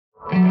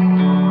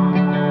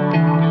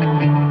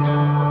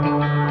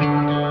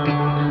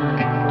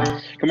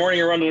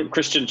Hello,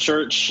 Christian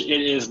Church.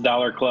 It is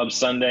Dollar Club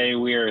Sunday.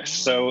 We are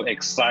so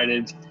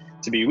excited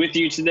to be with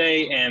you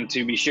today and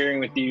to be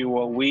sharing with you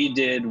what we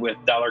did with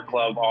Dollar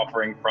Club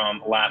offering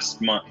from last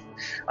month.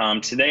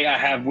 Today I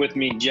have with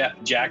me Jeff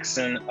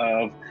Jackson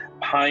of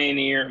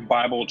Pioneer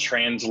Bible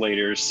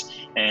Translators,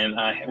 and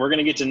we're going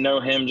to get to know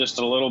him just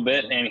a little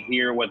bit and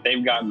hear what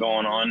they've got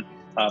going on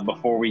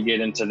before we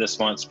get into this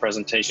month's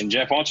presentation.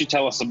 Jeff, why don't you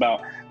tell us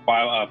about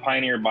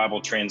Pioneer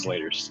Bible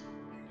Translators?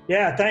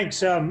 Yeah,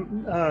 thanks.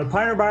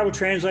 Pioneer Bible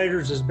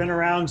Translators has been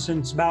around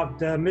since about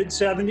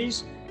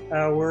mid-'70s.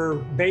 We're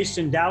based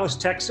in Dallas,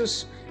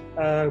 Texas.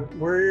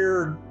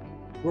 We're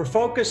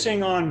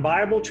focusing on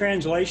Bible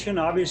translation,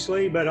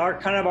 obviously, but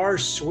our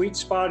sweet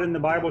spot in the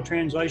Bible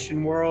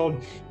translation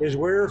world is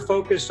we're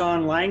focused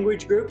on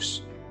language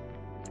groups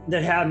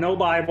that have no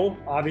Bible,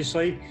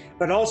 obviously,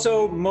 but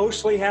also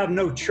mostly have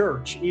no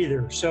church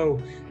either. So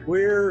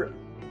we're,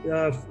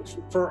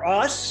 for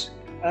us,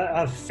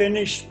 a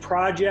finished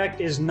project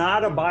is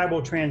not a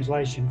Bible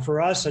translation. For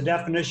us, a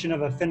definition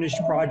of a finished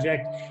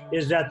project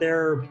is that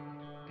there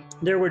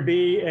would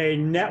be a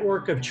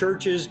network of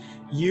churches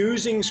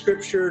using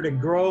Scripture to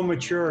grow,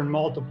 mature, and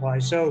multiply.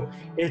 So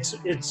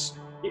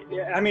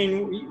I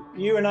mean,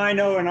 you and I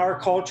know in our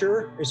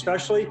culture,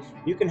 especially,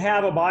 you can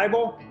have a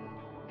Bible,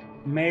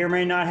 may or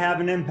may not have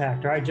an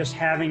impact, right? Just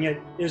having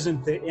it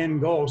isn't the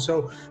end goal.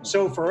 So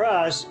for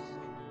us,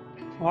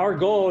 our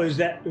goal is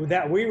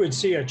that we would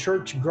see a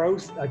church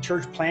growth, a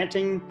church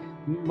planting.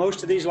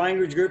 Most of these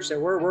language groups that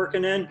we're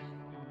working in,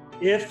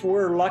 if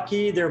we're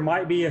lucky, there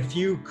might be a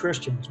few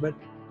Christians, but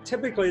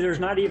typically there's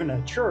not even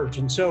a church.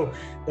 And so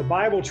the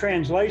Bible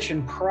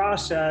translation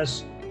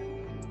process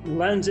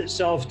lends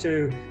itself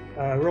to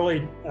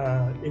really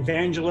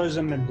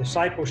evangelism and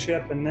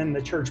discipleship, and then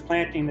the church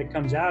planting that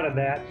comes out of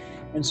that.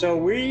 And so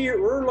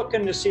we're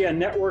looking to see a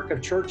network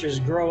of churches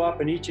grow up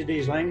in each of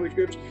these language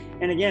groups.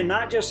 And again,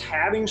 not just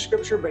having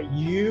Scripture, but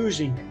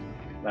using it.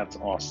 That's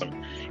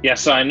awesome. Yeah,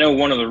 so I know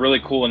one of the really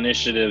cool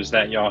initiatives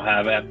that y'all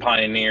have at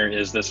Pioneer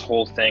is this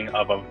whole thing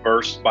of a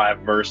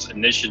verse-by-verse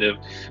initiative,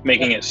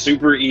 making it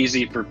super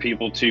easy for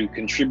people to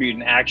contribute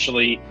and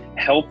actually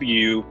help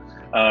you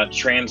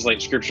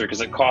translate Scripture,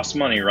 because it costs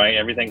money, right?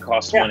 Everything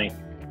costs money.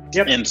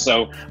 Yep. And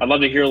so I'd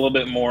love to hear a little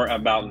bit more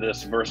about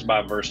this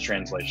verse-by-verse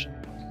translation.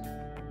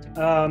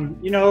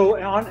 You know,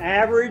 on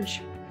average,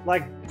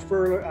 like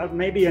for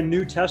maybe a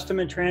New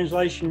Testament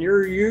translation,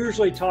 you're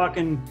usually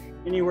talking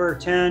anywhere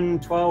 10,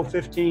 12,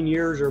 15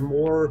 years or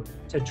more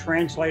to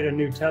translate a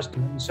New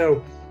Testament. And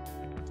so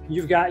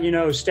you've got,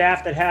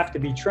 staff that have to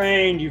be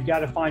trained. You've got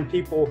to find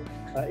people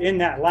in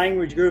that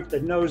language group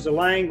that knows the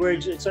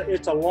language.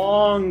 It's a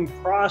long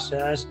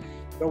process,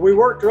 but we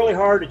worked really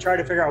hard to try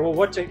to figure out, well,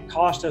 what's it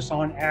cost us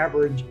on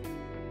average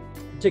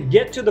to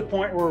get to the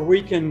point where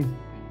we can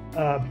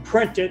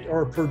print it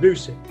or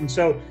produce it. And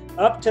so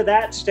up to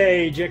that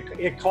stage,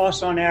 it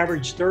costs on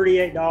average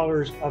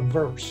 $38 a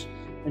verse.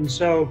 And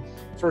so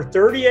for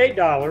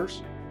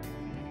 $38,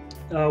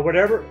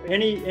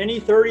 any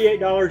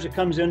 $38 that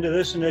comes into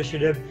this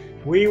initiative,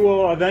 we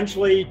will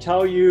eventually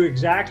tell you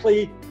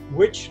exactly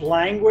which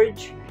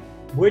language,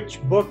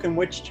 which book, and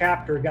which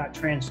chapter got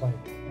translated.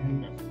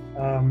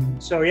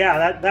 And so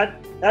yeah,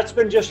 that's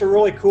been just a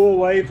really cool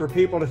way for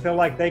people to feel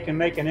like they can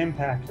make an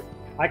impact.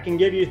 I can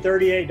give you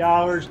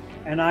 $38,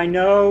 and I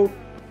know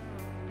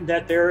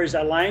that there is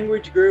a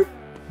language group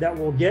that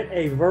will get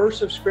a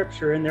verse of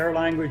Scripture in their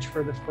language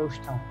for the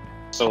first time.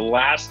 So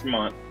last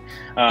month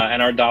at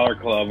our Dollar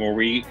Club, where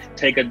we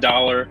take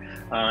 $1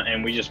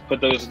 and we just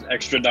put those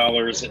extra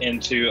dollars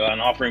into an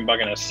offering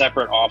bucket, a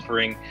separate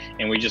offering,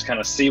 and we just kind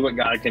of see what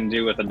God can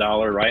do with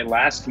 $1, right?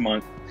 Last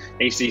month,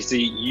 ACC,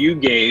 you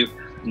gave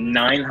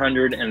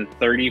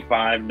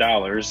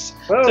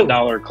 $935 to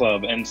Dollar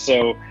Club. And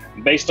so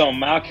based on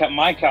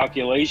my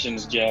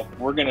calculations, Jeff,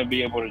 we're going to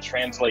be able to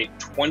translate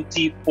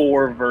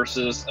 24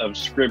 verses of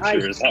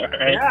Scripture. Is that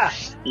right?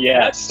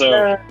 Yeah.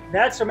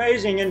 That's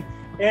amazing.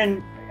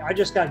 And I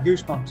just got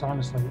goosebumps,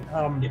 honestly.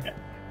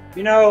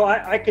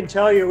 I can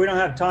tell you, we don't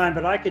have time,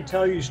 but I could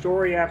tell you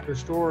story after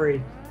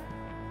story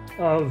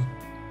of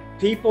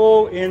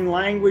people in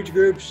language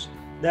groups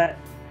that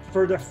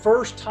for the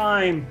first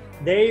time,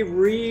 they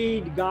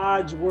read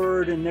God's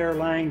word in their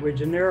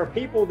language. And there are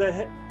people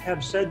that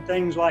have said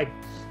things like,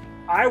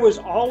 I was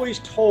always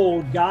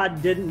told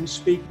God didn't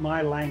speak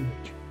my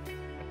language.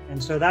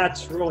 And so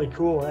that's really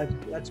cool.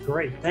 That's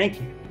great. Thank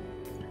you.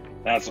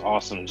 That's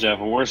awesome, Jeff.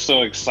 We're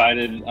so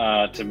excited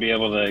to be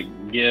able to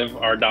give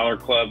our Dollar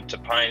Club to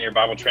Pioneer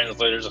Bible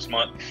Translators this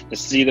month, to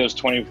see those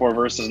 24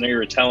 verses. I know you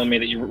were telling me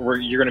that you're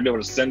going to be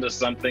able to send us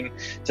something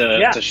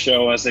to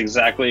show us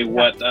exactly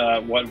what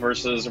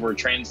verses were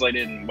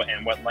translated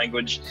and what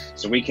language.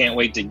 So we can't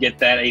wait to get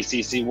that,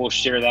 ACC. We'll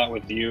share that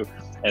with you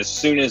as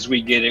soon as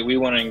we get it. We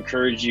want to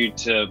encourage you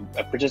to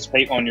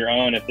participate on your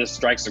own if this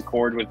strikes a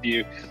chord with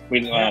you.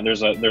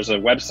 There's a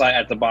website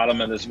at the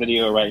bottom of this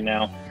video right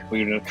now.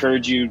 We would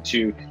encourage you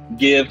to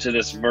give to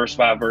this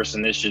verse-by-verse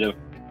initiative.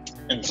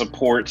 and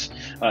support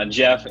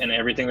Jeff and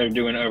everything they're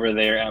doing over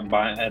there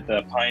at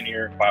the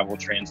Pioneer Bible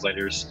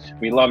Translators.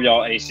 We love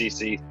y'all,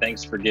 ACC.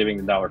 Thanks for giving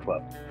the Dollar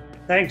Club.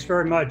 Thanks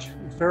very much.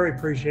 It's very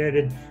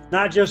appreciated,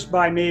 not just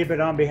by me,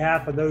 but on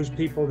behalf of those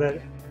people that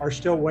are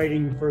still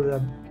waiting for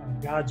the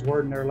God's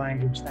word in their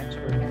language. Thanks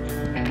very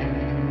much.